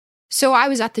So I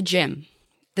was at the gym.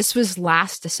 This was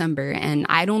last December, and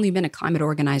I'd only been a climate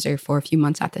organizer for a few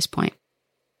months at this point.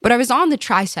 But I was on the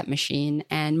tricep machine,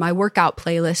 and my workout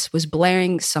playlist was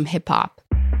blaring some hip hop.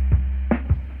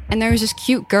 And there was this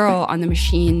cute girl on the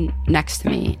machine next to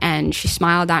me, and she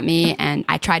smiled at me, and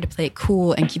I tried to play it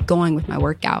cool and keep going with my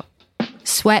workout.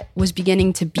 Sweat was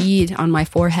beginning to bead on my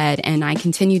forehead, and I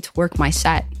continued to work my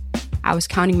set. I was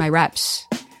counting my reps.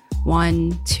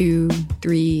 1, 2,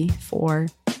 3, 4.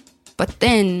 But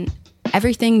then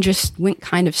everything just went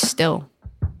kind of still.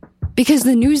 Because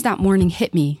the news that morning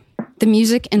hit me. The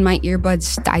music in my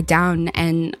earbuds died down,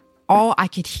 and all I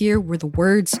could hear were the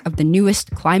words of the newest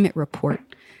climate report.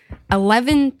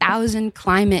 11,000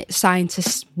 climate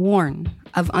scientists warn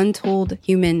of untold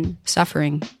human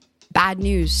suffering. Bad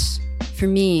news for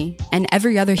me and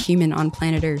every other human on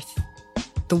planet Earth.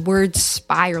 The words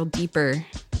spiraled deeper.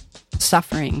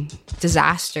 Suffering,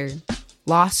 disaster,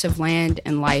 loss of land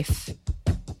and life.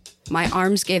 My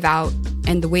arms gave out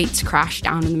and the weights crashed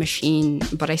down in the machine,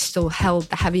 but I still held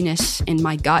the heaviness in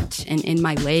my gut and in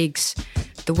my legs.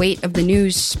 The weight of the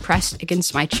news pressed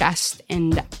against my chest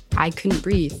and I couldn't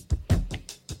breathe.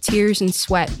 Tears and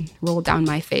sweat rolled down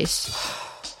my face.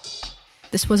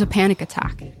 This was a panic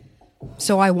attack.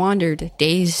 So I wandered,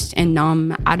 dazed and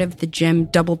numb, out of the gym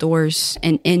double doors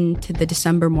and into the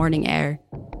December morning air.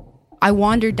 I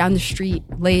wandered down the street,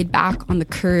 laid back on the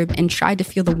curb, and tried to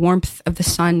feel the warmth of the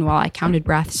sun while I counted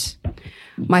breaths.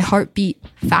 My heart beat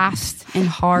fast and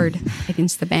hard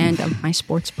against the band of my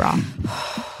sports bra.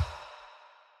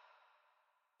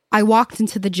 I walked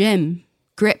into the gym,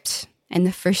 gripped in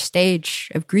the first stage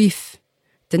of grief,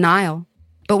 denial.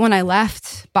 But when I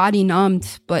left, body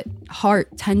numbed, but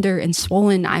heart tender and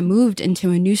swollen, I moved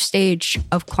into a new stage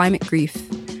of climate grief.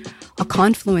 A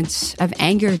confluence of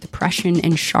anger, depression,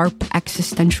 and sharp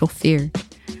existential fear.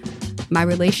 My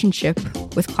relationship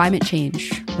with climate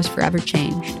change was forever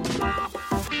changed.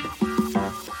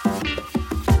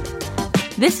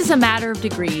 This is A Matter of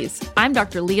Degrees. I'm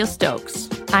Dr. Leah Stokes.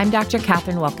 I'm Dr.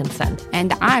 Catherine Wilkinson.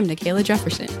 And I'm Nikayla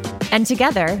Jefferson. And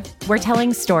together, we're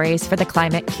telling stories for the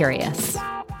climate curious.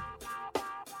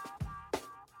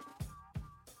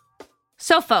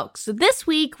 So folks, this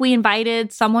week we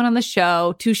invited someone on the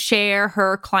show to share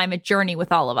her climate journey with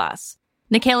all of us.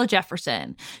 Nikayla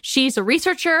Jefferson. She's a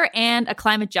researcher and a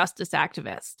climate justice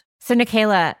activist. So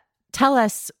Nikayla, tell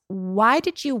us, why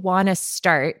did you want to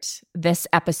start this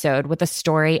episode with a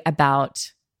story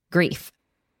about grief?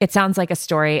 It sounds like a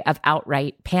story of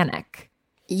outright panic.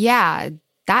 Yeah,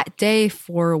 that day,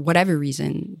 for whatever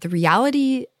reason, the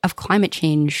reality of climate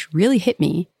change really hit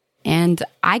me. And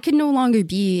I could no longer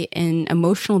be in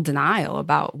emotional denial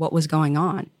about what was going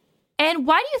on. And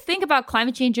why do you think about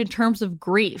climate change in terms of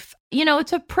grief? You know,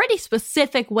 it's a pretty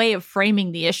specific way of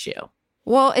framing the issue.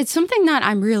 Well, it's something that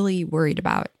I'm really worried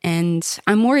about. And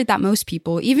I'm worried that most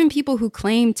people, even people who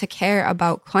claim to care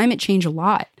about climate change a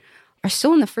lot, are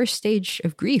still in the first stage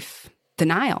of grief,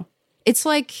 denial. It's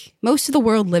like most of the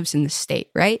world lives in this state,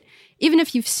 right? Even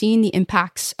if you've seen the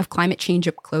impacts of climate change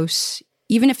up close,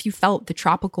 even if you felt the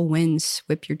tropical winds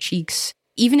whip your cheeks,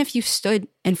 even if you stood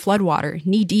in floodwater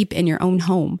knee-deep in your own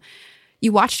home,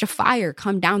 you watched a fire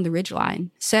come down the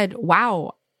ridgeline, said,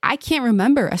 wow, I can't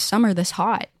remember a summer this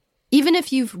hot. Even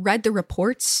if you've read the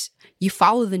reports, you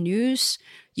follow the news,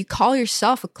 you call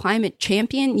yourself a climate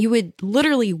champion, you would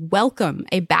literally welcome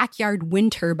a backyard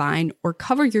wind turbine or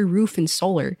cover your roof in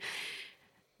solar.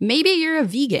 Maybe you're a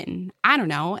vegan. I don't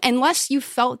know. Unless you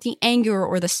felt the anger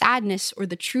or the sadness or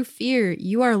the true fear,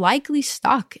 you are likely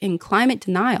stuck in climate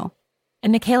denial.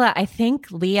 And Nikayla, I think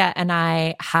Leah and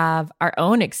I have our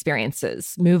own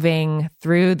experiences moving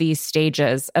through these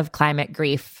stages of climate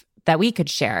grief that we could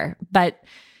share. But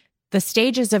the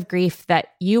stages of grief that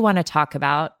you want to talk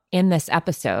about in this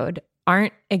episode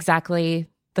aren't exactly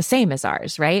the same as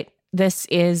ours, right? This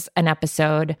is an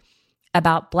episode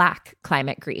about Black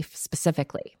climate grief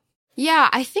specifically. Yeah,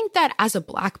 I think that as a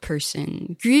Black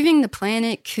person, grieving the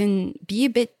planet can be a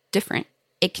bit different.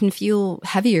 It can feel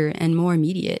heavier and more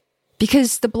immediate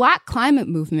because the Black climate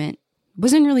movement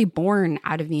wasn't really born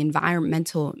out of the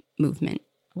environmental movement.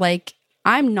 Like,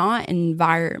 I'm not an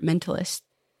environmentalist.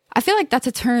 I feel like that's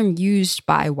a term used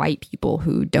by white people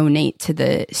who donate to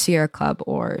the Sierra Club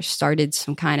or started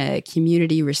some kind of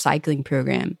community recycling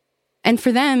program. And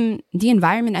for them, the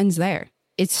environment ends there.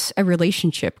 It's a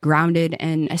relationship grounded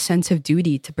in a sense of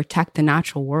duty to protect the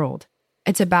natural world.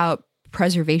 It's about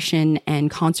preservation and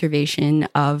conservation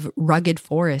of rugged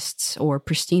forests or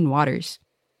pristine waters.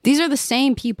 These are the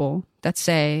same people that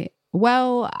say,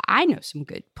 well, I know some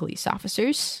good police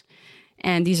officers.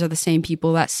 And these are the same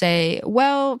people that say,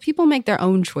 well, people make their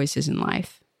own choices in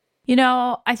life.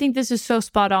 I think this is so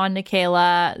spot on,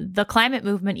 Nicaila. The climate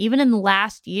movement, even in the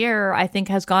last year, I think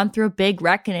has gone through a big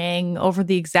reckoning over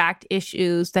the exact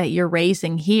issues that you're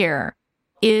raising here.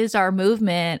 Is our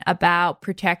movement about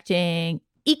protecting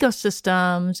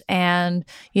ecosystems and,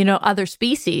 other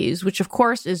species, which of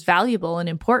course is valuable and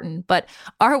important, but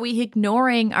are we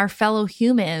ignoring our fellow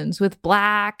humans with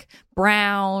Black,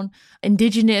 brown,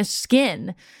 indigenous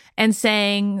skin and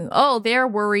saying, oh, their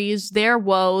worries, their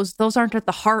woes, those aren't at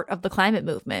the heart of the climate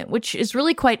movement, which is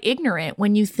really quite ignorant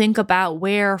when you think about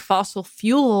where fossil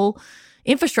fuel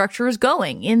infrastructure is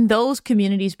going in those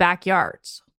communities'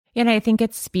 backyards. And I think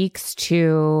it speaks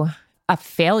to a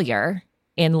failure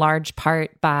in large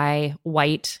part by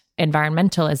white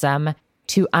environmentalism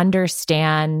to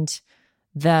understand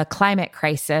the climate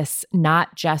crisis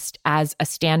not just as a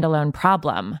standalone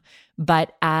problem,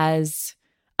 but as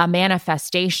a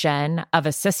manifestation of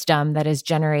a system that is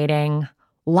generating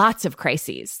lots of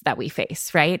crises that we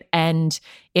face, right? And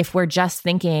if we're just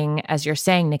thinking, as you're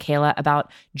saying, Nicaila,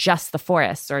 about just the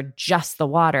forests or just the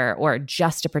water or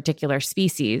just a particular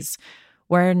species,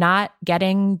 we're not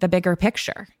getting the bigger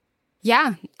picture.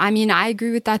 Yeah, I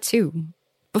agree with that too.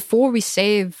 Before we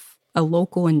save a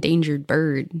local endangered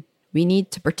bird, we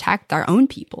need to protect our own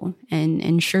people and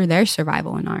ensure their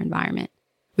survival in our environment.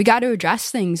 We got to address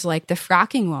things like the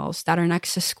fracking wells that are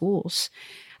next to schools.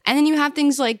 And then you have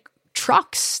things like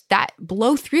trucks that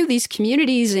blow through these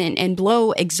communities and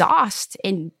blow exhaust,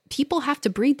 and people have to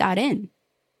breathe that in.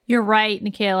 You're right,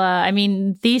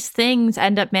 Nicaila. These things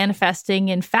end up manifesting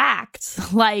in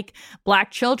facts, like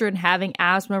Black children having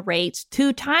asthma rates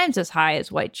 2 times as high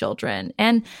as white children.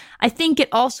 And I think it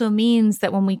also means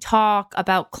that when we talk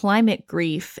about climate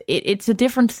grief, it's a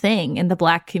different thing in the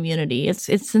Black community. It's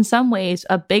in some ways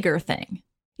a bigger thing.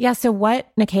 Yeah. So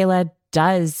what, Nicaila,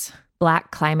 does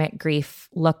Black climate grief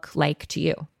look like to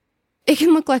you? It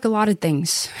can look like a lot of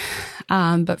things.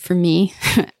 But for me,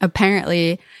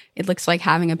 apparently, it looks like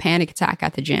having a panic attack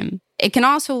at the gym. It can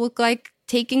also look like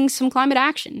taking some climate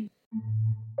action.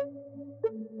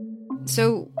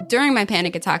 So during my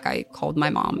panic attack, I called my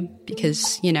mom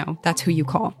because, that's who you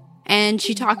call. And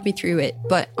she talked me through it.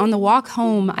 But on the walk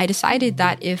home, I decided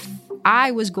that if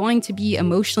I was going to be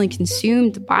emotionally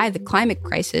consumed by the climate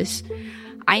crisis,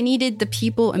 I needed the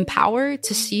people in power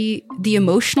to see the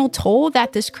emotional toll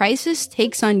that this crisis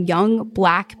takes on young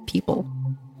Black people.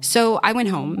 So I went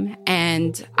home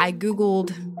and I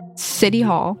Googled City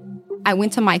Hall. I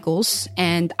went to Michael's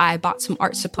and I bought some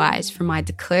art supplies for my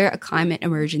Declare a Climate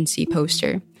Emergency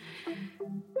poster.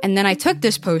 And then I took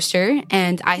this poster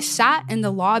and I sat in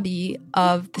the lobby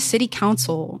of the city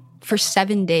council for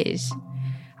 7 days.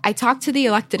 I talked to the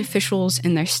elected officials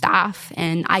and their staff,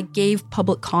 and I gave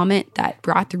public comment that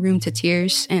brought the room to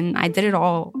tears, and I did it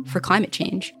all for climate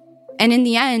change. And in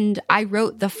the end, I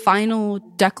wrote the final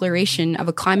declaration of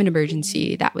a climate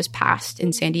emergency that was passed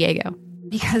in San Diego.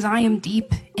 Because I am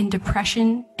deep in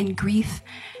depression and grief,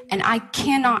 and I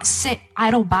cannot sit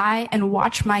idle by and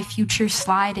watch my future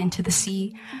slide into the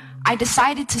sea, I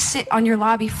decided to sit on your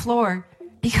lobby floor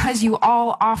because you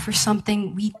all offer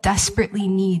something we desperately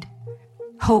need.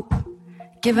 Hope.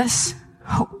 Give us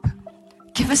hope.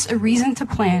 Give us a reason to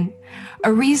plan,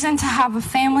 a reason to have a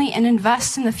family and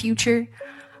invest in the future.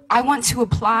 I want to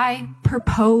apply,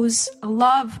 propose,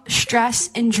 love,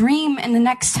 stress, and dream in the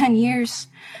next 10 years.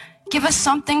 Give us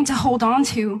something to hold on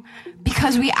to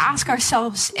because we ask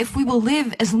ourselves if we will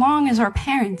live as long as our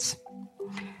parents.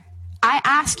 I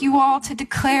ask you all to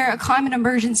declare a climate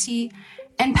emergency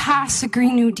and pass a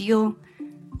Green New Deal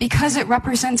because it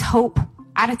represents hope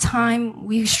at a time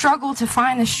we struggle to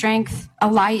find the strength, a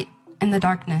light in the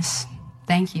darkness.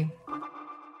 Thank you.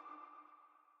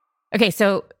 Okay,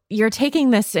 so you're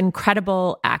taking this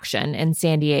incredible action in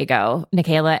San Diego,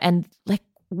 Nicaila, and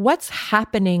what's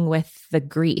happening with the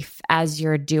grief as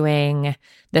you're doing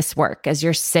this work, as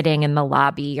you're sitting in the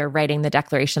lobby or writing the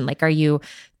declaration? Are you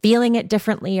feeling it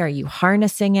differently? Are you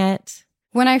harnessing it?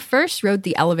 When I first rode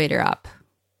the elevator up,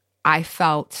 I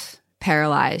felt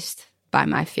paralyzed by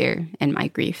my fear and my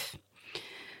grief.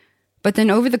 But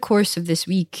then over the course of this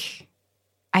week,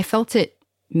 I felt it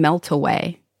melt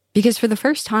away. Because for the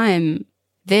first time,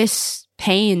 this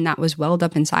pain that was welled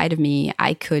up inside of me,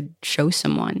 I could show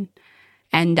someone.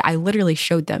 And I literally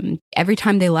showed them. Every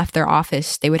time they left their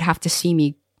office, they would have to see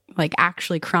me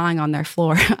actually crying on their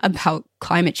floor about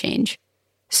climate change.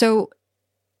 So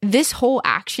this whole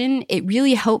action, it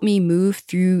really helped me move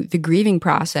through the grieving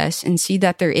process and see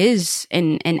that there is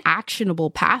an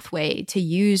actionable pathway to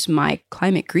use my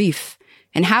climate grief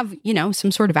and have,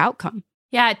 some sort of outcome.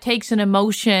 Yeah, it takes an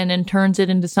emotion and turns it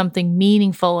into something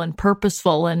meaningful and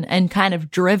purposeful and kind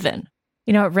of driven.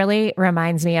 You know, it really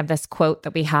reminds me of this quote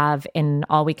that we have in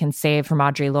All We Can Say from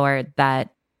Audre Lorde, that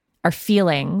our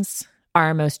feelings are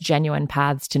our most genuine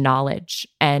paths to knowledge.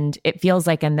 And it feels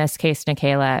like in this case,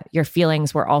 Nicaila, your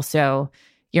feelings were also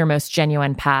your most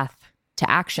genuine path to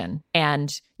action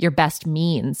and your best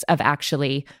means of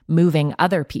actually moving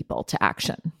other people to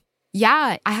action.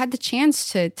 Yeah, I had the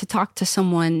chance to talk to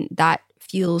someone that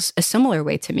feels a similar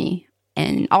way to me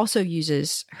and also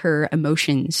uses her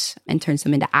emotions and turns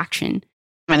them into action.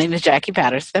 My name is Jackie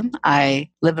Patterson. I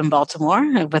live in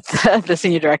Baltimore with the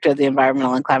Senior Director of the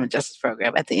Environmental and Climate Justice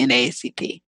Program at the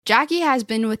NAACP. Jackie has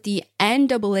been with the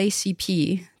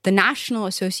NAACP, the National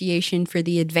Association for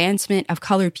the Advancement of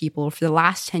Colored People, for the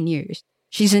last 10 years.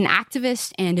 She's an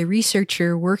activist and a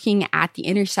researcher working at the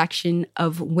intersection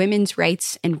of women's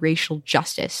rights and racial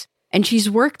justice. And she's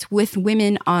worked with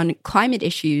women on climate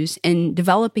issues in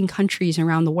developing countries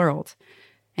around the world,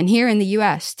 and here in the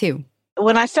US too.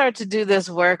 When I started to do this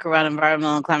work around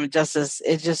environmental and climate justice,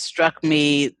 it just struck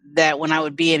me that when I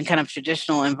would be in kind of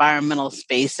traditional environmental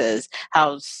spaces,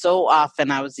 how so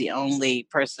often I was the only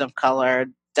person of color,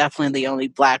 definitely the only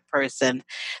Black person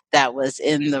that was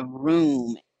in the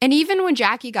room. And even when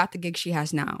Jackie got the gig she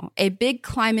has now, a big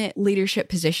climate leadership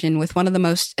position with one of the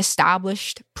most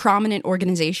established, prominent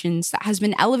organizations that has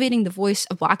been elevating the voice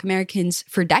of Black Americans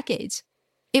for decades,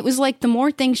 it was like the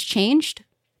more things changed,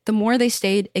 the more they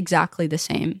stayed exactly the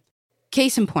same.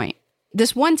 Case in point,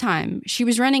 this one time, she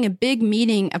was running a big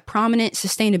meeting of prominent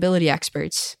sustainability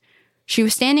experts. She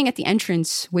was standing at the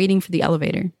entrance waiting for the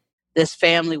elevator. This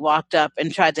family walked up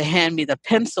and tried to hand me the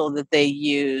pencil that they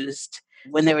used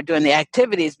when they were doing the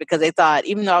activities, because they thought,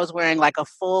 even though I was wearing like a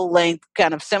full-length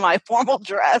kind of semi-formal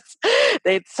dress,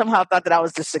 they somehow thought that I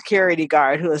was the security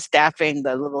guard who was staffing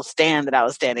the little stand that I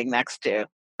was standing next to.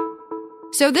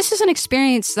 So this is an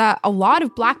experience that a lot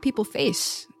of Black people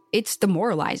face. It's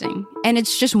demoralizing. And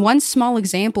it's just one small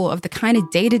example of the kind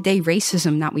of day-to-day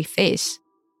racism that we face.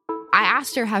 I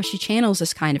asked her how she channels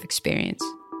this kind of experience.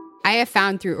 I have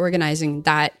found through organizing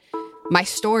that my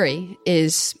story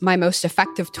is my most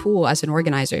effective tool as an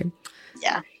organizer.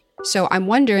 Yeah. So I'm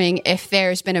wondering if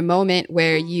there's been a moment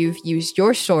where you've used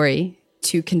your story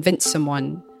to convince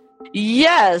someone.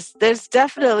 Yes, there's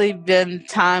definitely been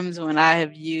times when I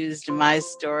have used my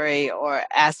story or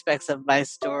aspects of my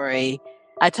story.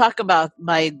 I talk about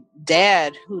my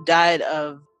dad who died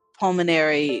of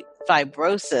pulmonary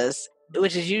fibrosis,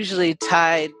 which is usually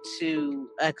tied to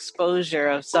exposure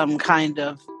of some kind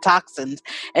of toxins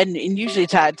and usually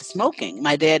tied to smoking.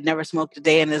 My dad never smoked a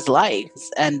day in his life.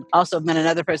 And also met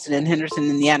another person in Henderson,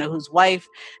 Indiana, whose wife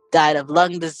died of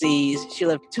lung disease. She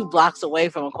lived 2 blocks away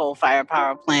from a coal-fired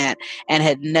power plant and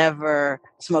had never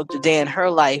smoked a day in her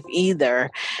life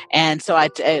either. And so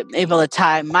I'm able to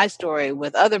tie my story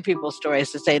with other people's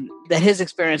stories to say that his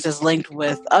experience is linked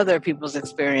with other people's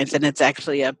experience, and it's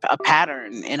actually a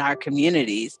pattern in our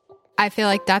communities. I feel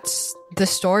like that's the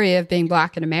story of being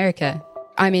Black in America.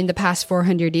 I mean, the past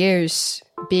 400 years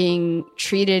being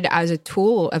treated as a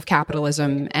tool of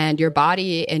capitalism, and your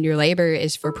body and your labor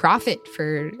is for profit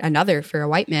for another, for a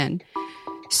white man.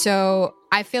 So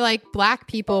I feel like Black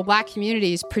people, Black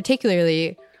communities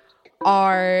particularly,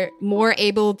 are more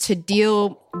able to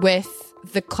deal with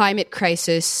the climate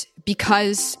crisis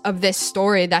because of this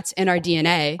story that's in our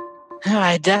DNA.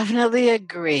 I definitely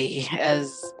agree.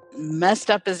 As messed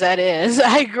up as that is,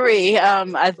 I agree.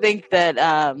 I think that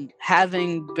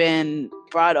having been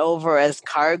brought over as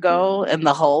cargo in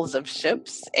the hulls of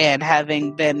ships and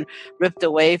having been ripped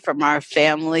away from our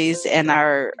families and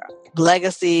our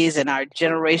legacies and our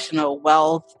generational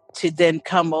wealth to then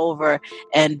come over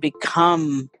and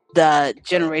become the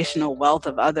generational wealth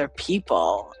of other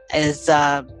people has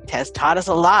taught us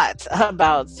a lot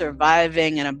about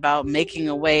surviving and about making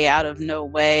a way out of no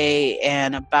way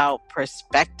and about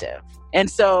perspective. And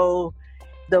so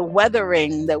the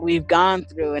weathering that we've gone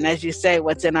through, and as you say,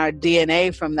 what's in our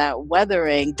DNA from that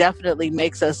weathering definitely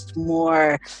makes us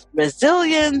more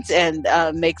resilient and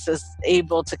makes us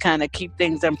able to kind of keep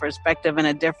things in perspective in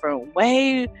a different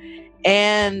way.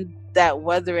 And that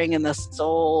weathering in the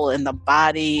soul and the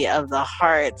body of the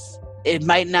hearts, it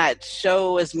might not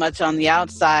show as much on the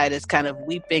outside as kind of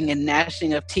weeping and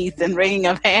gnashing of teeth and wringing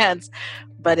of hands,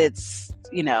 but it's,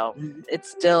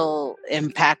 it's still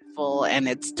impactful and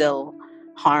it's still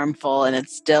harmful and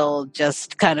it's still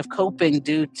just kind of coping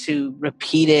due to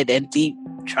repeated and deep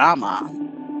trauma.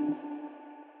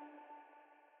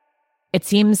 It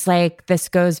seems like this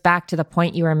goes back to the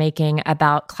point you were making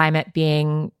about climate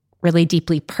being really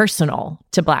deeply personal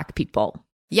to Black people.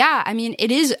 Yeah, I mean,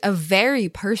 it is a very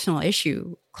personal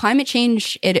issue. Climate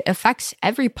change, it affects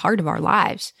every part of our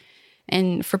lives.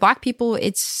 And for Black people,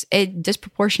 it's a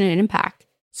disproportionate impact.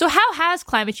 So how has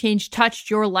climate change touched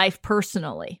your life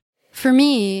personally? For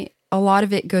me, a lot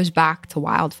of it goes back to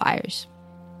wildfires.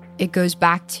 It goes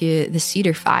back to the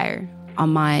Cedar Fire on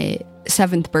my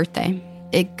 7th birthday.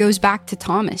 It goes back to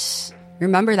Thomas.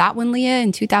 Remember that one, Leah,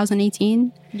 in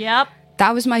 2018? Yep.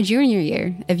 That was my junior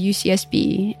year of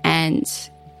UCSB. And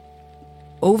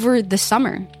over the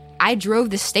summer, I drove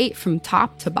the state from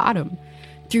top to bottom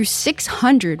through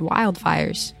 600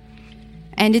 wildfires.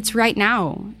 And it's right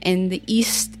now in the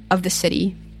east of the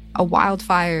city. A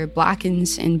wildfire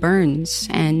blackens and burns,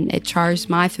 and it chars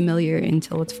my familiar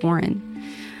until it's foreign.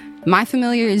 My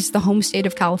familiar is the home state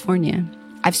of California.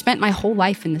 I've spent my whole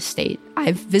life in the state.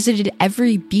 I've visited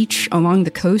every beach along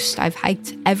the coast. I've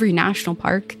hiked every national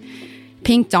park.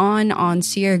 Pink Dawn on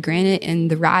Sierra Granite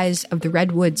and the rise of the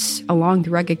redwoods along the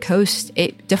rugged coast,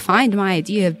 it defined my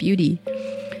idea of beauty.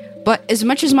 But as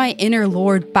much as my inner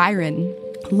Lord Byron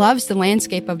loves the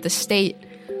landscape of the state,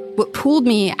 what pulled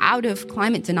me out of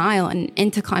climate denial and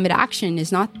into climate action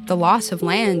is not the loss of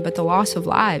land, but the loss of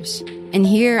lives. And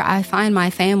here I find my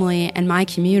family and my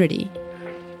community.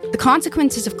 The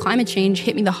consequences of climate change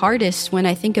hit me the hardest when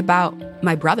I think about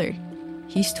my brother.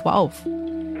 He's 12.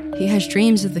 He has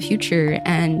dreams of the future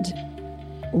and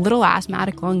little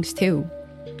asthmatic lungs too.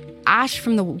 Ash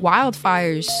from the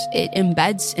wildfires, it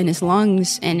embeds in his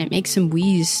lungs and it makes him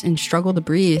wheeze and struggle to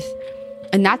breathe.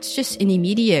 And that's just an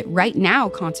immediate, right now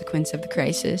consequence of the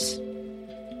crisis.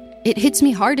 It hits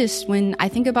me hardest when I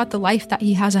think about the life that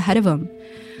he has ahead of him.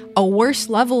 A worse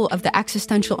level of the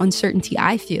existential uncertainty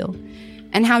I feel.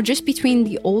 And how just between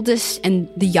the oldest and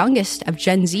the youngest of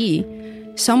Gen Z,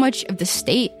 so much of the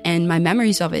state and my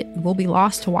memories of it will be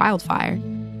lost to wildfire.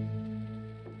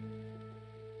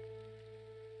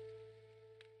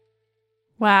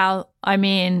 Wow. I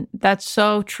mean, that's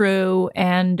so true.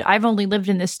 And I've only lived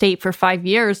in this state for 5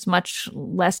 years, much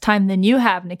less time than you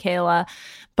have, Nikayla.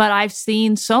 But I've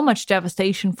seen so much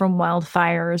devastation from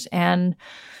wildfires. And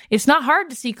it's not hard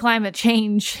to see climate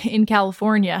change in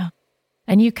California.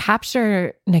 And you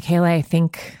capture, Nikayla, I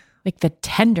think, like the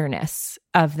tenderness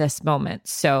of this moment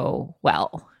so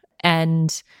well.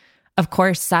 And of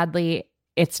course, sadly,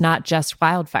 it's not just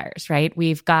wildfires, right?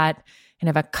 We've got kind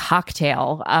of a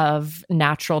cocktail of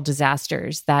natural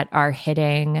disasters that are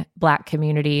hitting Black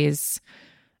communities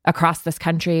across this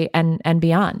country and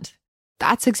beyond.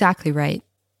 That's exactly right.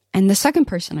 And the second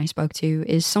person I spoke to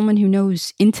is someone who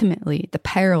knows intimately the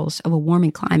perils of a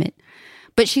warming climate.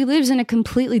 But she lives in a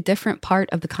completely different part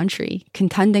of the country,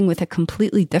 contending with a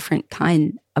completely different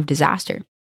kind of disaster.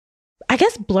 I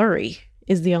guess blurry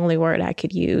is the only word I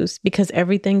could use because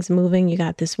everything's moving. You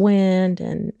got this wind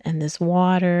and this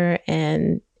water,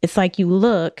 and it's like you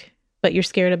look, but you're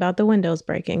scared about the windows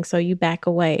breaking, so you back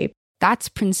away. That's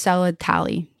Princella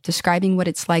Talley describing what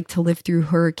it's like to live through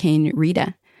Hurricane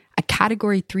Rita, a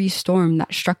Category 3 storm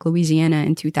that struck Louisiana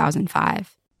in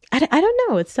 2005. I don't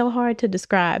know. It's so hard to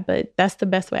describe, but that's the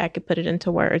best way I could put it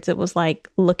into words. It was like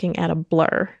looking at a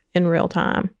blur in real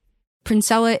time.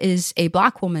 Princella is a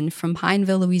Black woman from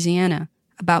Pineville, Louisiana,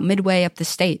 about midway up the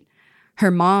state.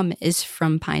 Her mom is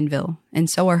from Pineville, and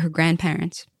so are her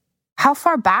grandparents. How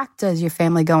far back does your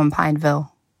family go in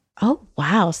Pineville? Oh,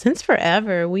 wow. Since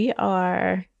forever, we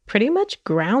are pretty much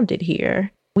grounded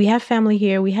here. We have family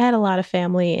here. We had a lot of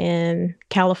family in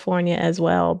California as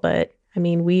well, but I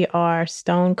mean, we are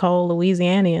stone cold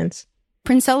Louisianians.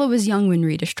 Princella was young when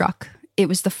Rita struck. It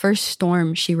was the first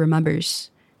storm she remembers,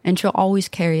 and she'll always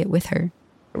carry it with her.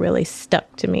 It really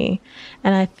stuck to me.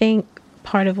 And I think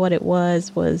part of what it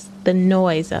was the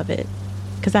noise of it.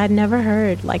 Because I'd never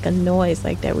heard like a noise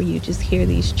like that where you just hear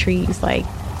these trees like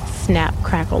snap,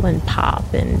 crackle, and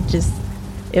pop. And just,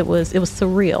 it was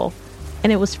surreal.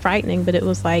 And it was frightening, but it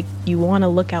was like you want to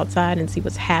look outside and see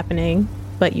what's happening,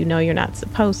 but you know you're not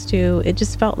supposed to. It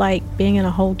just felt like being in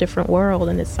a whole different world,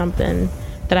 and it's something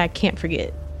that I can't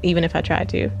forget, even if I tried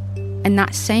to. And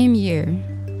that same year,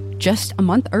 just a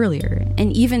month earlier,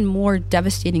 an even more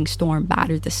devastating storm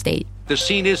battered the state. The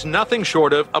scene is nothing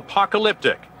short of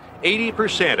apocalyptic.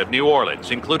 80% of New Orleans,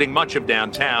 including much of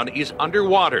downtown, is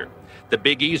underwater. The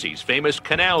Big Easy's famous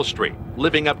Canal Street,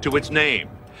 living up to its name.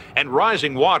 And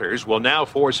rising waters will now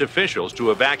force officials to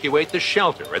evacuate the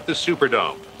shelter at the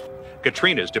Superdome.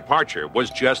 Katrina's departure was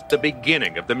just the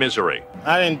beginning of the misery.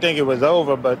 I didn't think it was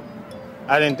over, but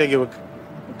I didn't think it would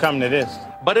come to this.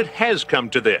 But it has come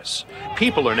to this.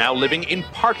 People are now living in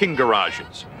parking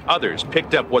garages. Others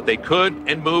picked up what they could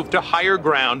and moved to higher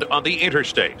ground on the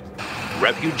interstate.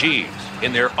 Refugees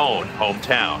in their own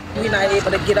hometown. We're not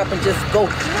able to get up and just go.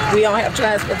 We don't have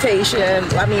transportation.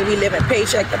 I mean, we live in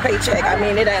paycheck to paycheck. I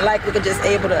mean, it ain't like we could just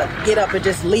able to get up and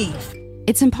just leave.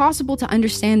 It's impossible to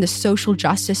understand the social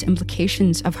justice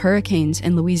implications of hurricanes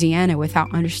in Louisiana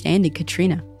without understanding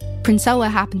Katrina. Princella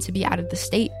happened to be out of the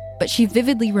state, but she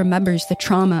vividly remembers the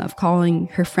trauma of calling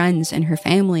her friends and her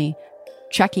family,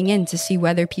 checking in to see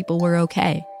whether people were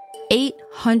okay.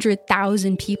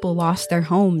 800,000 people lost their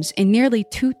homes and nearly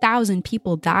 2,000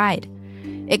 people died.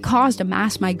 It caused a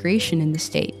mass migration in the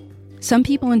state. Some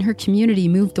people in her community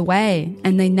moved away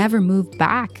and they never moved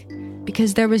back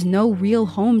because there was no real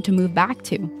home to move back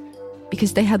to,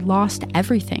 because they had lost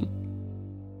everything.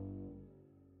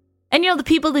 And the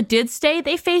people that did stay,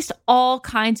 they faced all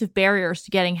kinds of barriers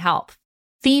to getting help.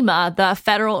 FEMA, the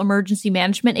Federal Emergency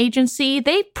Management Agency,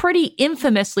 they pretty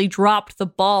infamously dropped the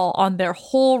ball on their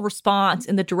whole response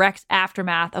in the direct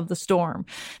aftermath of the storm.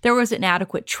 There was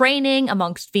inadequate training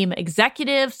amongst FEMA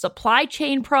executives, supply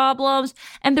chain problems,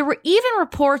 and there were even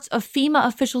reports of FEMA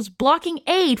officials blocking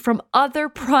aid from other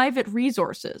private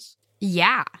resources.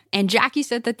 Yeah, and Jackie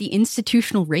said that the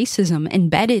institutional racism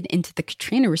embedded into the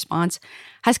Katrina response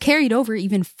has carried over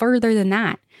even further than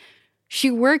that. She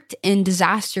worked in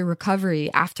disaster recovery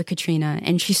after Katrina,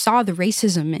 and she saw the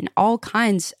racism in all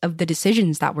kinds of the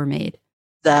decisions that were made.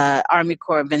 The Army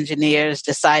Corps of Engineers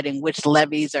deciding which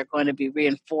levees are going to be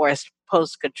reinforced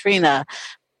post-Katrina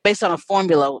based on a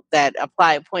formula that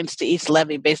applied points to each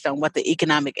levee based on what the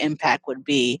economic impact would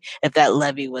be if that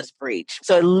levee was breached.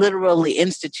 So it literally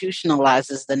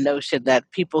institutionalizes the notion that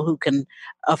people who can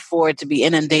afford to be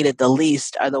inundated the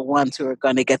least are the ones who are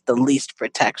going to get the least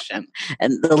protection,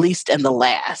 and the least and the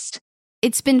last.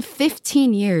 It's been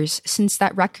 15 years since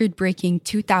that record-breaking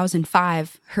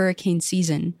 2005 hurricane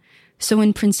season. So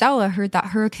when Princella heard that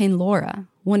Hurricane Laura,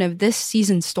 one of this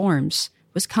season's storms,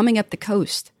 was coming up the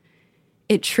coast,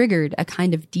 it triggered a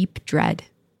kind of deep dread.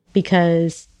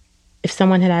 Because if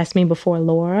someone had asked me before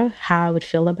Laura how I would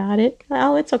feel about it,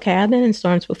 oh, it's okay. I've been in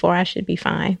storms before. I should be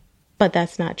fine. But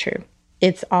that's not true.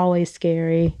 It's always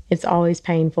scary. It's always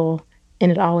painful.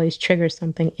 And it always triggers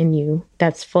something in you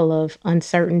that's full of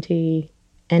uncertainty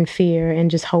and fear and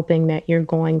just hoping that you're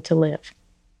going to live.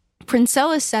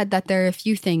 Princella said that there are a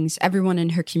few things everyone in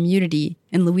her community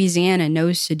in Louisiana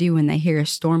knows to do when they hear a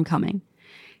storm coming.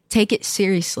 Take it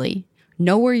seriously.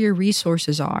 Know where your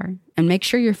resources are, and make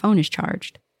sure your phone is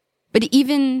charged. But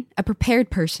even a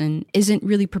prepared person isn't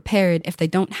really prepared if they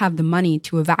don't have the money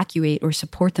to evacuate or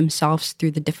support themselves through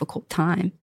the difficult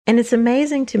time. And it's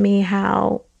amazing to me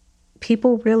how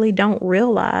people really don't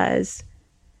realize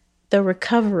the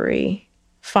recovery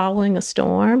following a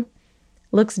storm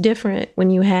looks different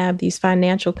when you have these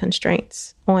financial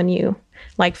constraints on you.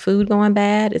 Like food going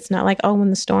bad, it's not like, oh, when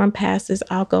the storm passes,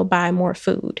 I'll go buy more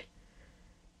food.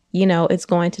 It's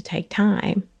going to take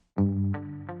time.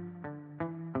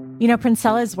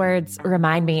 Princella's words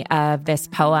remind me of this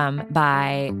poem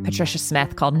by Patricia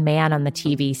Smith called Man on the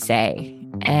TV Say.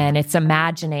 And it's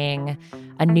imagining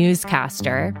a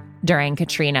newscaster during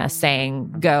Katrina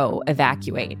saying, go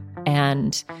evacuate.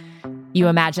 And you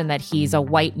imagine that he's a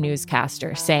white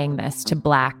newscaster saying this to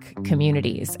Black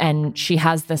communities. And she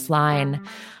has this line,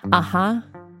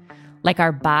 like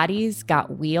our bodies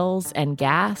got wheels and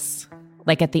gas.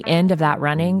 Like at the end of that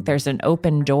running, there's an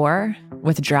open door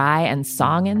with dry and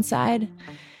song inside.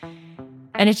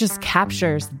 And it just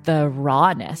captures the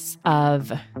rawness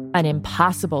of an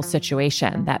impossible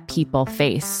situation that people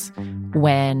face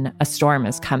when a storm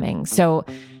is coming. So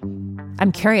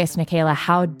I'm curious, Nicaila,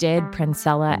 how did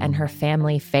Princella and her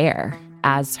family fare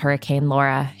as Hurricane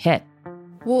Laura hit?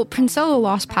 Well, Princella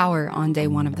lost power on day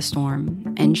one of the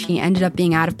storm, and she ended up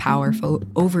being out of power for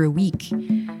over a week.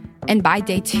 And by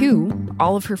day 2,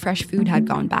 all of her fresh food had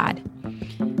gone bad.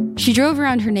 She drove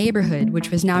around her neighborhood,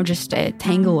 which was now just a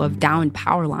tangle of downed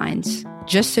power lines,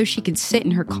 just so she could sit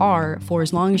in her car for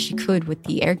as long as she could with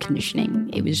the air conditioning.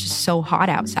 It was just so hot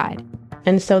outside.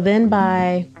 And so then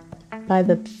by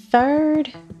the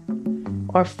 3rd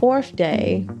or 4th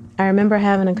day, I remember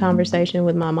having a conversation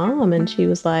with my mom, and she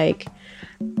was like,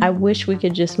 I wish we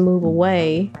could just move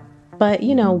away, but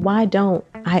why don't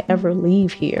I ever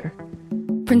leave here?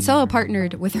 Princella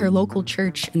partnered with her local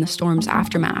church in the storm's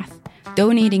aftermath,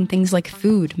 donating things like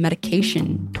food,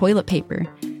 medication, toilet paper.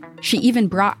 She even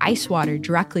brought ice water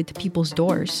directly to people's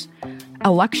doors,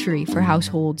 a luxury for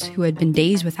households who had been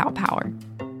days without power.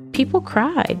 People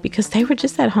cried because they were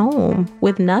just at home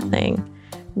with nothing.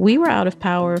 We were out of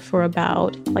power for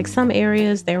some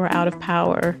areas, they were out of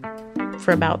power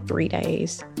for about 3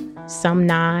 days, some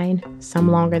 9, some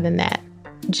longer than that.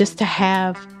 Just to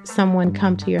have someone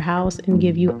come to your house and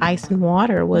give you ice and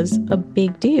water was a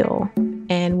big deal.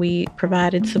 And we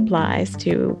provided supplies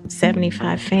to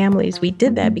 75 families. We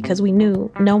did that because we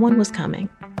knew no one was coming.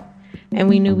 And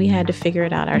we knew we had to figure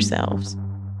it out ourselves.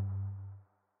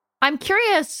 I'm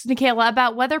curious, Nicaila,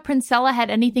 about whether Princella had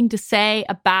anything to say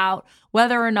about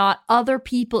whether or not other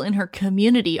people in her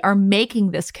community are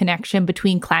making this connection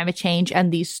between climate change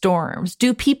and these storms.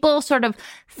 Do people sort of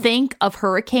think of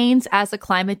hurricanes as a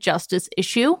climate justice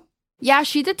issue? Yeah,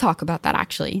 she did talk about that,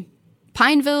 actually.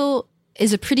 Pineville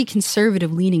is a pretty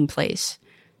conservative leaning place.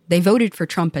 They voted for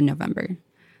Trump in November.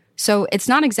 So it's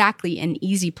not exactly an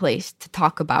easy place to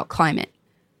talk about climate.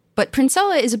 But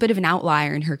Princella is a bit of an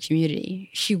outlier in her community.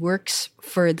 She works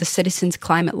for the Citizens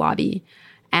Climate Lobby,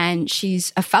 and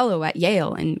she's a fellow at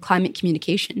Yale in climate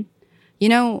communication. You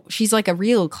know, she's like a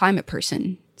real climate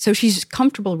person, so she's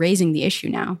comfortable raising the issue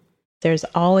now. There's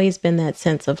always been that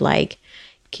sense of like,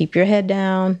 keep your head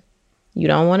down. You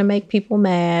don't want to make people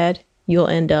mad. You'll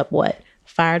end up,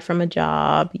 fired from a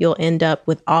job. You'll end up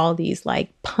with all these like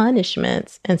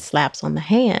punishments and slaps on the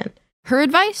hand. Her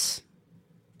advice?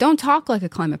 Don't talk like a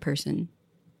climate person.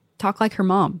 Talk like her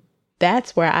mom.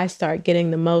 That's where I start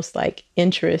getting the most like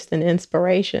interest and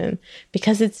inspiration,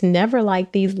 because it's never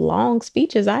like these long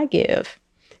speeches I give.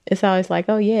 It's always like,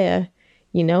 oh yeah,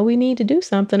 you know, we need to do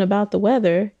something about the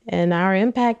weather and our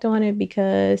impact on it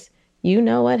because you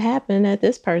know what happened at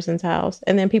this person's house.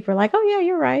 And then people are like, oh yeah,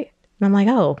 you're right. And I'm like,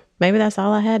 oh, maybe that's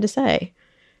all I had to say.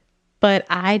 But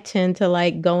I tend to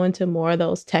like go into more of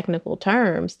those technical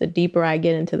terms the deeper I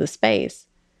get into the space.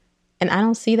 And I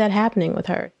don't see that happening with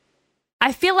her.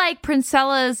 I feel like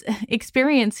Princella's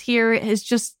experience here is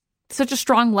just such a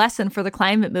strong lesson for the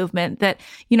climate movement that,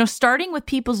 you know, starting with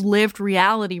people's lived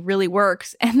reality really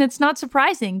works. And it's not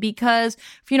surprising because,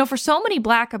 you know, for so many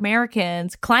Black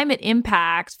Americans, climate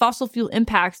impacts, fossil fuel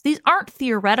impacts, these aren't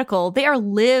theoretical. They are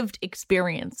lived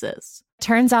experiences.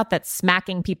 Turns out that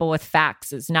smacking people with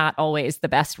facts is not always the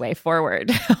best way forward.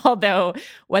 Although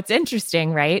what's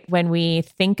interesting, right, when we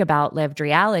think about lived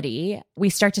reality,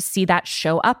 we start to see that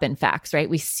show up in facts, right?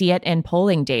 We see it in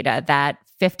polling data that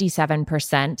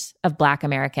 57% of Black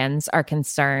Americans are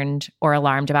concerned or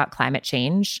alarmed about climate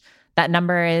change. That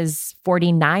number is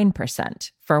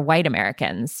 49% for white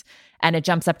Americans, and it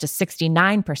jumps up to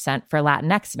 69% for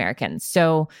Latinx Americans.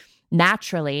 So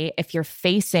naturally, if you're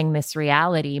facing this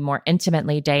reality more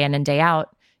intimately day in and day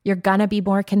out, you're going to be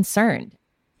more concerned.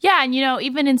 Yeah, and, you know,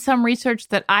 even in some research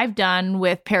that I've done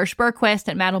with Parrish Bergquist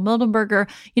and Madeline Mildenberger,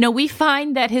 you know, we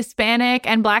find that Hispanic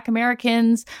and Black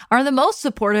Americans are the most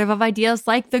supportive of ideas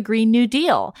like the Green New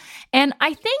Deal. And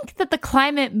I think that the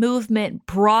climate movement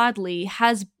broadly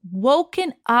has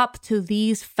woken up to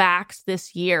these facts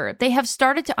this year. They have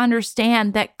started to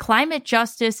understand that climate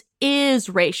justice is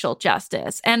racial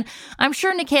justice. And I'm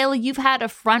sure, Nicaila, you've had a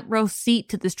front row seat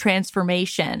to this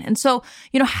transformation. And so,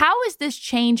 you know, how is this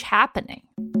change happening?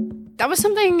 That was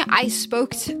something I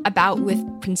spoke about with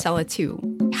Princella too.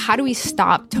 How do we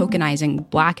stop tokenizing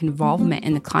Black involvement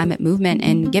in the climate movement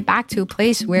and get back to a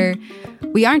place where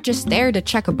we aren't just there to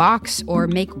check a box or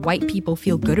make white people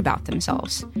feel good about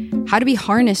themselves? How do we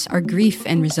harness our grief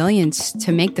and resilience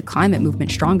to make the climate movement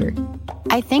stronger?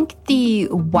 I think the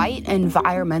white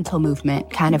environmental movement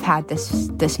kind of had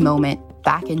this moment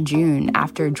back in June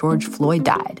after George Floyd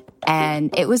died.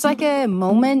 And it was like a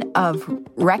moment of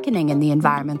reckoning in the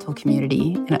environmental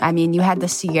community. I mean, you had the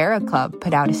Sierra Club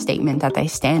put out a statement that they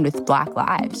stand with Black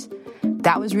lives.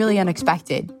 That was really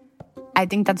unexpected. I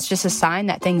think that's just a sign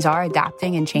that things are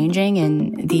adapting and changing,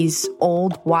 and these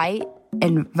old white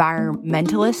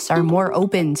environmentalists are more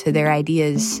open to their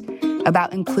ideas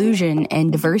about inclusion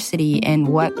and diversity and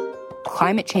what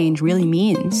climate change really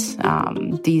means.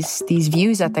 These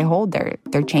views that they hold,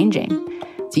 they're changing.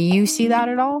 Do you see that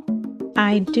at all?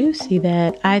 I do see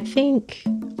that. I think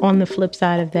on the flip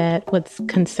side of that, what's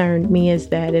concerned me is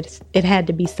that it had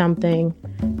to be something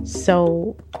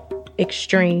so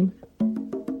extreme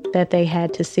that they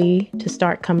had to see to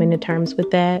start coming to terms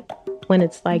with that, when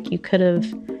it's like you could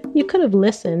have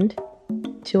listened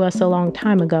to us a long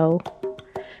time ago.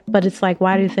 But it's like,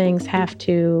 why do things have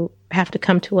to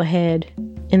come to a head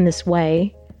in this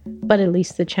way? But at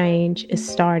least the change is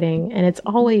starting. And it's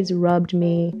always rubbed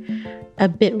me a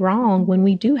bit wrong when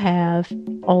we do have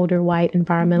older white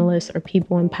environmentalists or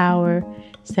people in power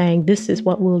saying this is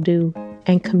what we'll do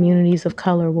and communities of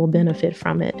color will benefit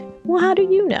from it. Well, how do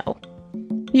you know?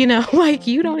 You know, like,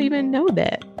 you don't even know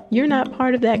that. You're not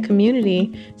part of that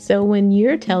community. So when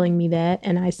you're telling me that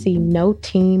and I see no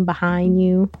team behind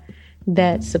you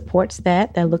that supports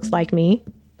that looks like me,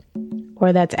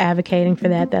 or that's advocating for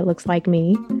that looks like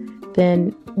me,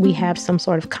 then we have some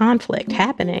sort of conflict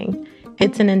happening.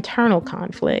 It's an internal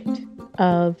conflict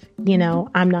of, you know,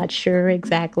 I'm not sure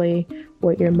exactly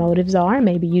what your motives are.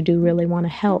 Maybe you do really want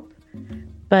to help.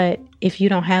 But if you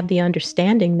don't have the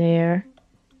understanding there,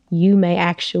 you may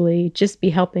actually just be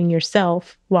helping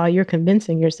yourself while you're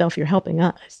convincing yourself you're helping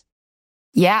us.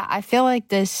 Yeah, I feel like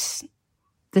this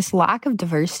lack of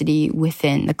diversity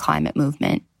within the climate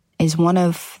movement is one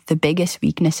of the biggest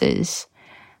weaknesses.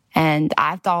 And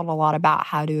I've thought a lot about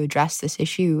how to address this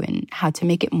issue and how to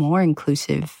make it more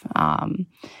inclusive.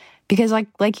 Because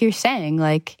like you're saying,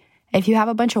 like, if you have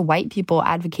a bunch of white people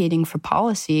advocating for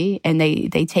policy and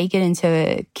they take it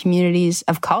into communities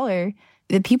of color,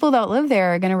 the people that live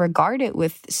there are going to regard it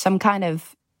with some kind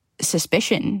of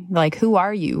suspicion. Like, who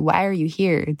are you? Why are you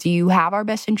here? Do you have our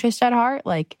best interest at heart?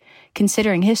 Like,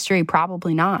 considering history,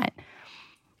 probably not.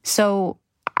 So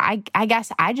I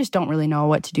guess I just don't really know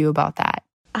what to do about that.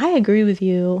 I agree with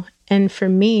you. And for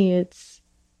me, it's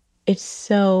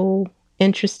so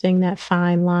interesting, that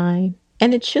fine line.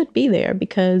 And it should be there,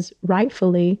 because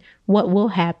rightfully, what will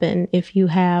happen if you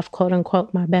have, quote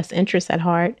unquote, my best interests at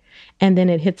heart, and then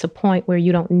it hits a point where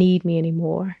you don't need me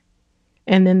anymore.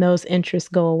 And then those interests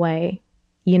go away.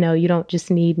 You know, you don't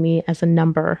just need me as a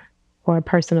number or a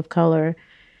person of color.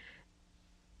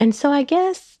 And so I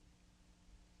guess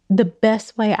the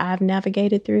best way I've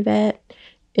navigated through that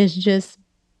is just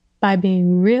by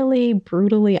being really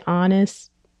brutally honest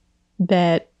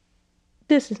that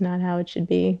this is not how it should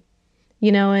be.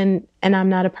 You know, and I'm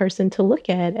not a person to look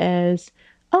at as,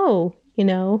 oh, you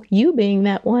know, you being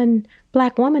that one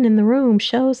Black woman in the room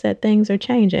shows that things are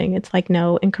changing. It's like,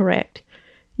 no, incorrect.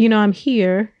 You know, I'm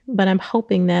here, but I'm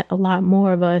hoping that a lot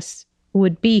more of us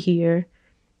would be here,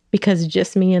 because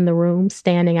just me in the room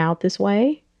standing out this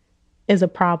way is a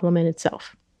problem in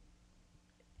itself.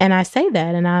 And I say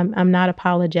that, and I'm not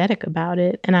apologetic about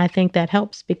it. And I think that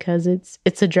helps, because it's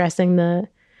addressing the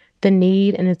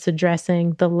need, and it's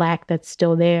addressing the lack that's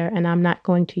still there. And I'm not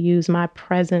going to use my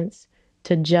presence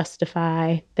to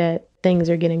justify that things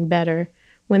are getting better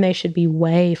when they should be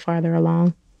way farther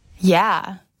along.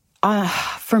 Yeah.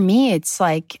 For me, it's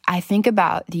like, I think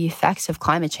about the effects of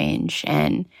climate change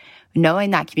and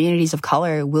knowing that communities of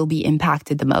color will be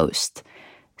impacted the most.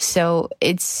 So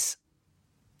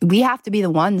we have to be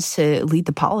the ones to lead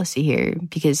the policy here,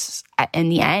 because in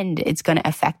the end, it's going to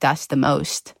affect us the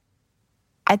most.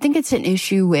 I think it's an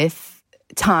issue with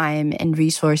time and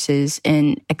resources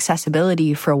and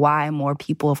accessibility for why more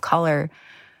people of color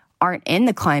aren't in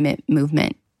the climate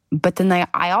movement. But then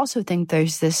I also think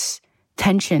there's this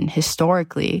tension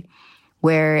historically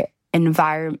where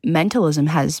environmentalism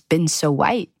has been so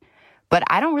white. But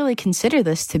I don't really consider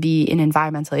this to be an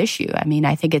environmental issue. I mean,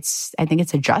 I think it's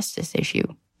a justice issue.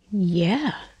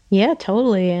 Yeah,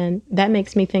 totally. And that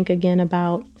makes me think again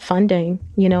about funding,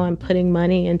 you know, and putting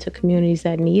money into communities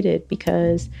that need it,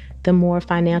 because the more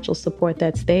financial support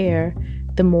that's there,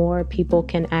 the more people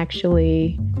can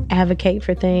actually advocate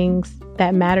for things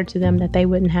that matter to them that they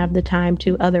wouldn't have the time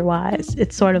to otherwise.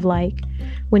 It's sort of like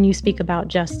when you speak about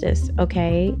justice,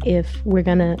 okay, if we're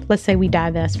let's say we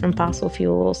divest from fossil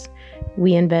fuels,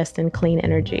 we invest in clean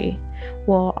energy.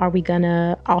 Well, are we going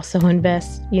to also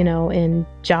invest, you know, in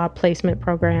job placement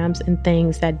programs and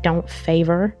things that don't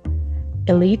favor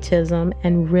elitism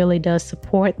and really does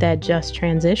support that just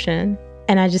transition?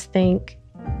 And I just think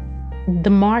the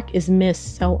mark is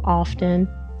missed so often,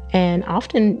 and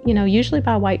often, you know, usually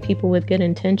by white people with good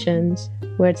intentions,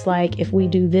 where it's like, if we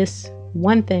do this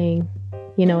one thing,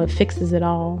 you know, it fixes it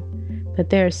all. But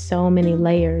there are so many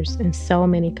layers and so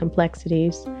many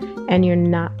complexities, and you're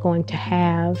not going to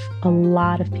have a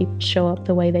lot of people show up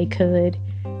the way they could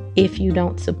if you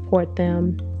don't support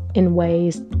them in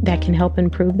ways that can help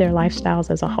improve their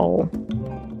lifestyles as a whole.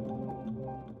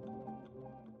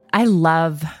 I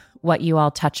love what you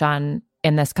all touch on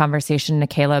in this conversation,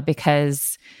 Nicaila,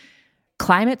 because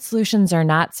climate solutions are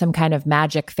not some kind of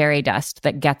magic fairy dust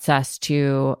that gets us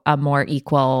to a more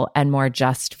equal and more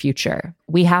just future.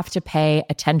 We have to pay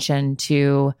attention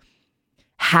to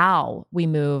how we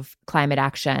move climate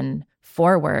action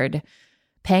forward,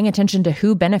 paying attention to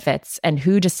who benefits and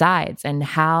who decides and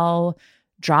how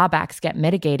drawbacks get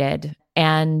mitigated.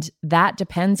 And that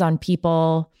depends on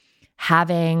people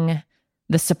having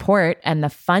the support and the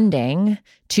funding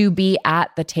to be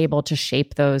at the table to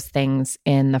shape those things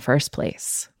in the first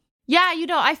place. Yeah, you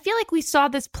know, I feel like we saw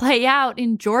this play out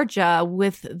in Georgia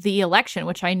with the election,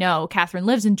 which I know Catherine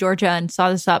lives in Georgia and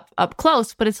saw this up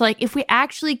close. But it's like, if we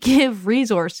actually give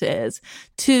resources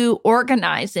to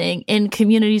organizing in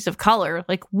communities of color,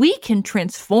 like, we can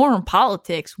transform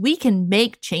politics, we can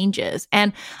make changes.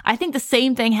 And I think the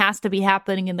same thing has to be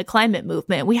happening in the climate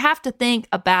movement. We have to think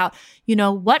about, you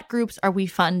know, what groups are we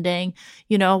funding?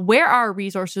 You know, where are our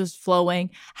resources flowing?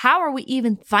 How are we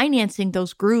even financing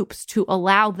those groups to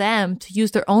allow them to use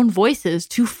their own voices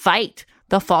to fight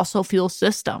the fossil fuel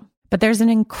system? But there's an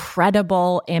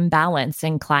incredible imbalance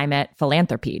in climate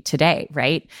philanthropy today,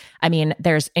 right? I mean,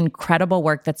 there's incredible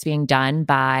work that's being done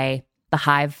by the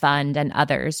Hive Fund and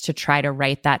others to try to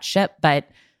right that ship. But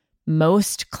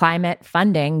most climate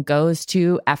funding goes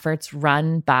to efforts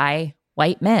run by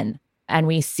white men. And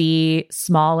we see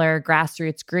smaller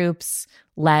grassroots groups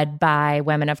led by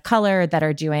women of color that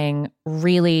are doing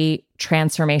really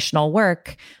transformational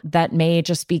work that may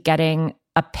just be getting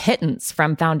a pittance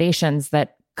from foundations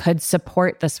that could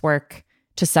support this work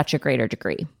to such a greater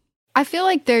degree. I feel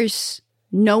like there's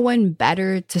no one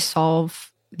better to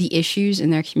solve the issues in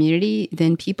their community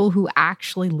than people who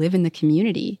actually live in the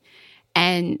community.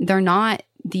 And they're not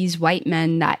these white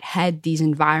men that head these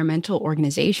environmental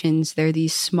organizations. They're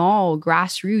these small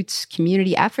grassroots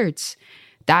community efforts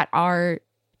that are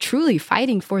truly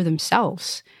fighting for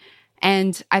themselves.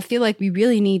 And I feel like we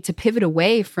really need to pivot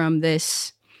away from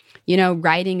this,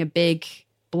 writing a big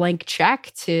blank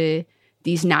check to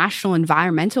these national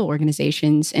environmental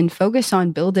organizations and focus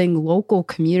on building local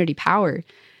community power.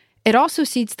 It also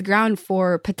seeds the ground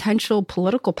for potential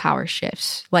political power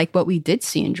shifts, like what we did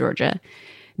see in Georgia.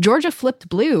 Georgia flipped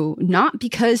blue, not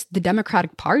because the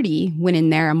Democratic Party went in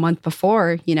there a month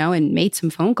before, and made some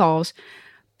phone calls,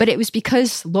 but it was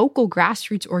because local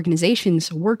grassroots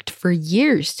organizations worked for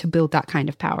years to build that kind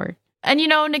of power. And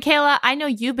Nicaila, I know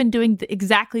you've been doing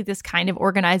exactly this kind of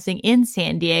organizing in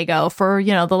San Diego for,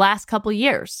 the last couple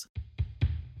years.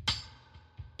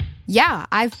 Yeah,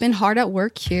 I've been hard at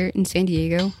work here in San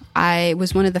Diego. I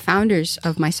was one of the founders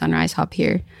of my Sunrise Hub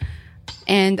here.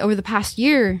 And over the past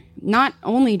year, not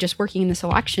only just working in this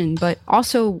election, but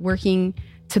also working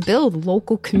to build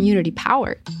local community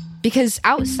power. Because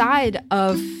outside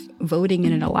of voting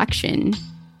in an election,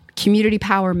 community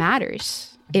power matters.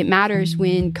 It matters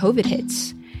when COVID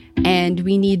hits and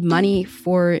we need money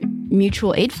for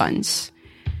mutual aid funds.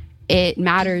 It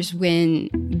matters when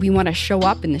we want to show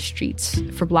up in the streets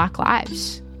for Black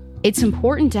lives. It's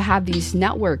important to have these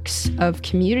networks of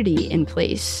community in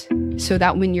place so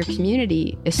that when your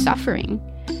community is suffering,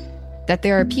 that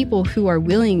there are people who are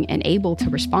willing and able to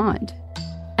respond.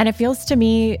 And it feels to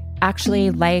me actually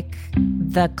like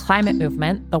the climate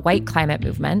movement, the white climate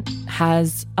movement,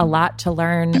 has a lot to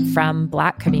learn from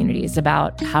Black communities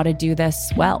about how to do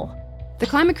this well. The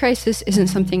climate crisis isn't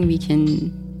something we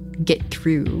can get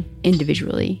through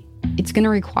individually. It's going to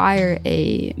require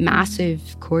a massive,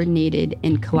 coordinated,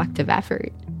 and collective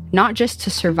effort, not just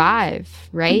to survive,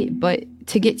 right? But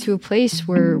to get to a place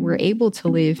where we're able to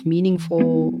live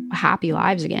meaningful, happy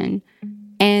lives again.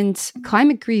 And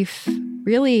climate grief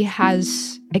really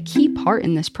has a key part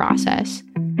in this process.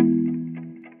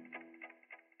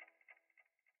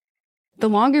 The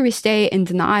longer we stay in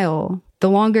denial, the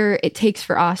longer it takes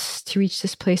for us to reach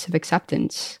this place of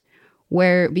acceptance,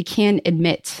 where we can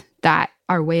admit that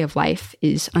our way of life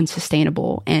is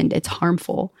unsustainable and it's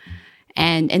harmful.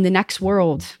 And in the next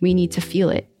world, we need to feel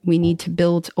it. We need to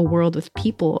build a world with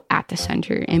people at the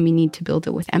center, and we need to build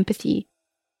it with empathy.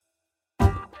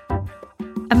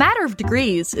 A Matter of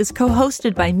Degrees is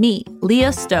co-hosted by me,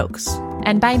 Leah Stokes.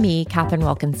 And by me, Catherine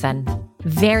Wilkinson.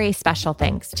 Very special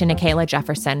thanks to Nicaila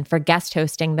Jefferson for guest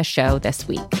hosting the show this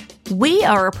week. We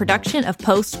are a production of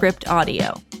Postscript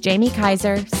Audio. Jamie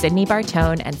Kaiser, Sydney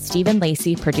Bartone, and Stephen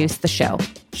Lacey produced the show.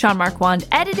 Sean Marquand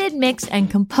edited, mixed,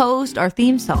 and composed our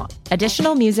theme song.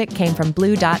 Additional music came from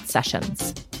Blue Dot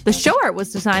Sessions. The show art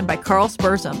was designed by Carl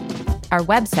Spurzum. Our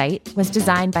website was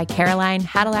designed by Caroline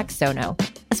Hadalak-Sono.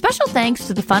 A special thanks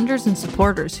to the funders and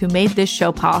supporters who made this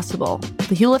show possible.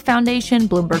 The Hewlett Foundation,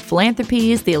 Bloomberg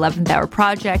Philanthropies, the 11th Hour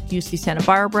Project, UC Santa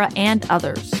Barbara, and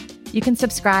others. You can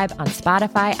subscribe on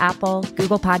Spotify, Apple,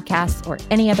 Google Podcasts, or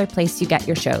any other place you get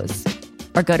your shows.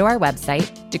 Or go to our website,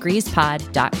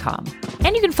 degreespod.com.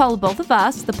 And you can follow both of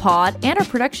us, the pod, and our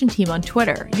production team on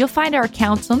Twitter. You'll find our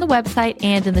accounts on the website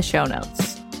and in the show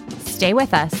notes. Stay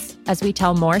with us as we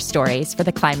tell more stories for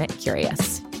the climate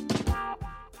curious.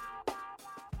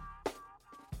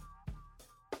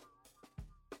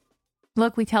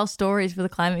 Look, we tell stories for the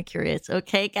climate curious.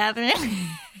 Okay, Catherine?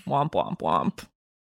 Womp, womp, womp.